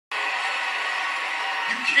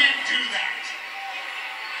You can't do that.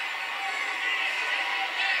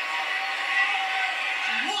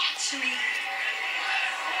 Watch me.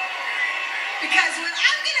 Because what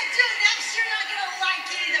I'm going to do next, you're not going to like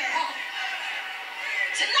either.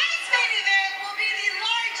 Tonight's main event will be the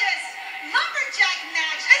largest lumberjack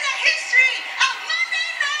match in the history of Monday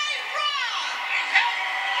Night Raw.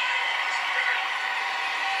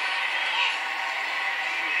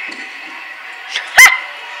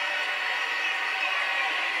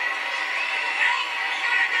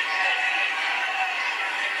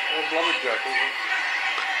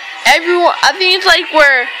 Everyone, I think it's like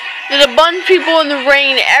where there's a bunch of people in the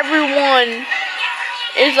ring, everyone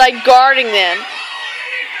is like guarding them.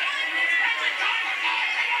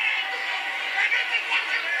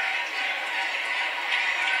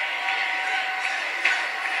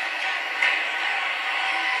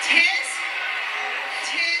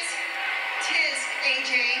 Tis,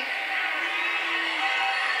 AJ.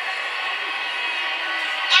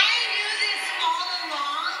 I knew this all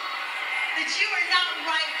along, that you are not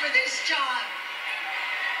right for this job.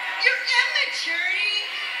 Your immaturity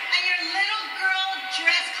and your little girl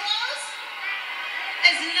dress clothes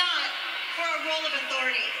is not for a role of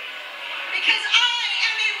authority. Because I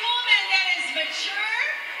am a woman that is mature,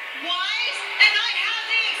 wise, and I have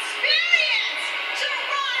the experience to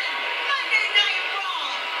run Monday Night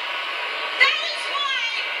Raw. That is why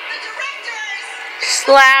the directors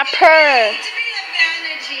Slap her. to be the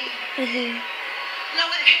managing. No,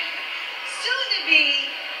 soon to be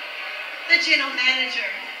the general manager.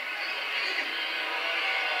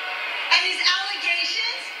 And these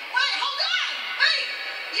allegations? Wait, hold on! Wait!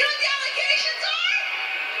 You know what the allegations are?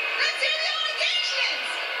 Let's hear the allegations!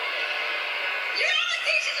 Your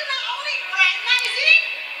allegations are not only fraternizing,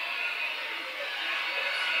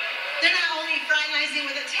 they're not only fraternizing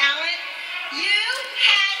with a talent, you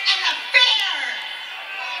had an affair!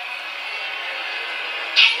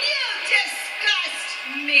 And you disgust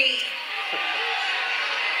me!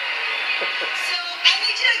 So I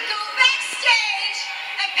need you to go backstage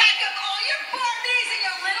and pack up all your Barbies and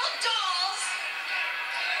your little dolls.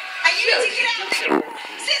 And you need to get out.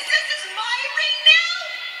 Since this is my ring now,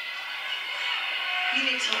 you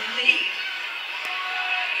need to leave.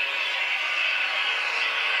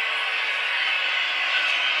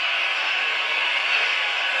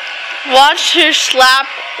 Watch her slap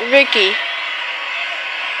Vickie.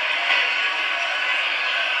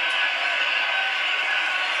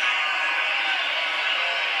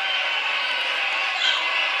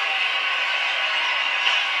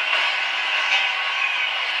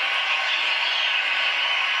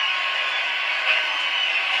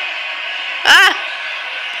 Ah!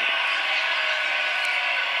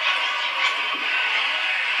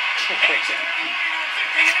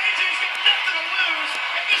 AJ's got nothing to lose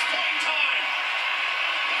at this point in time.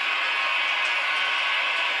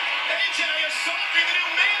 AJ assaulting the new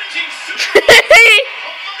managing supervisor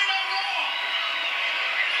of Monday Night Raw.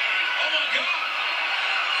 Oh my God.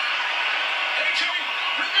 AJ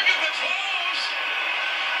ripping at the clothes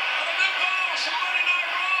of the big boss of Monday Night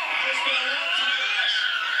Raw. It's been a long time.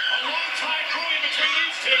 A long time growing between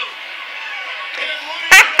these two. And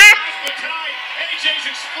running into the house, but tonight, AJ's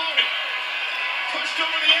exploded. Pushed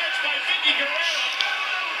over the edge by Vickie Guerrero.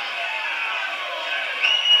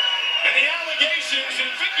 And the allegations in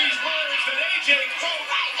Vickie's words that AJ, quote,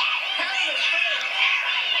 had an affair.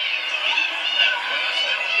 Well, that's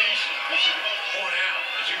an allegation. We should point out,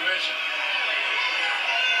 as you mentioned.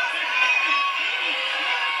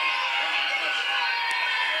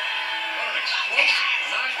 What an explosive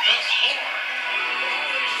night thus far.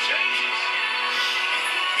 All these changes.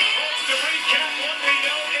 Folks, to recap what we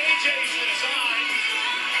know, AJ's resigned.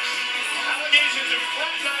 Allegations of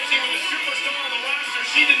fraternizing with a superstar on the roster.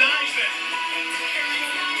 She denies them.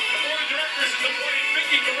 The board of directors has appointed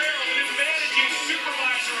Vickie Guerrero the new managing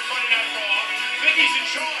supervisor of Monday Night Raw. Vickie's in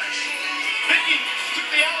charge. Vickie took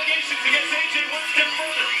the allegations against AJ one step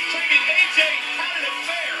further, claiming AJ had an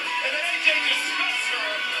affair and that AJ discussed her,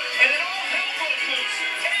 and then all hell broke loose.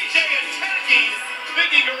 AJ attacking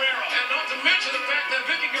Vickie Guerrero. And not to mention the fact that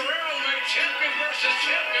Vickie Guerrero made champion versus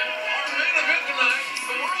champion our main event tonight.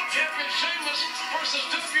 The world champion Sheamus versus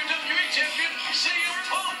WWE champion CM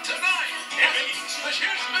Punk tonight. And Vickie, the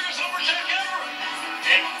hugest, biggest lumberjack ever.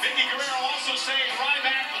 And Vickie Guerrero also saying Ryback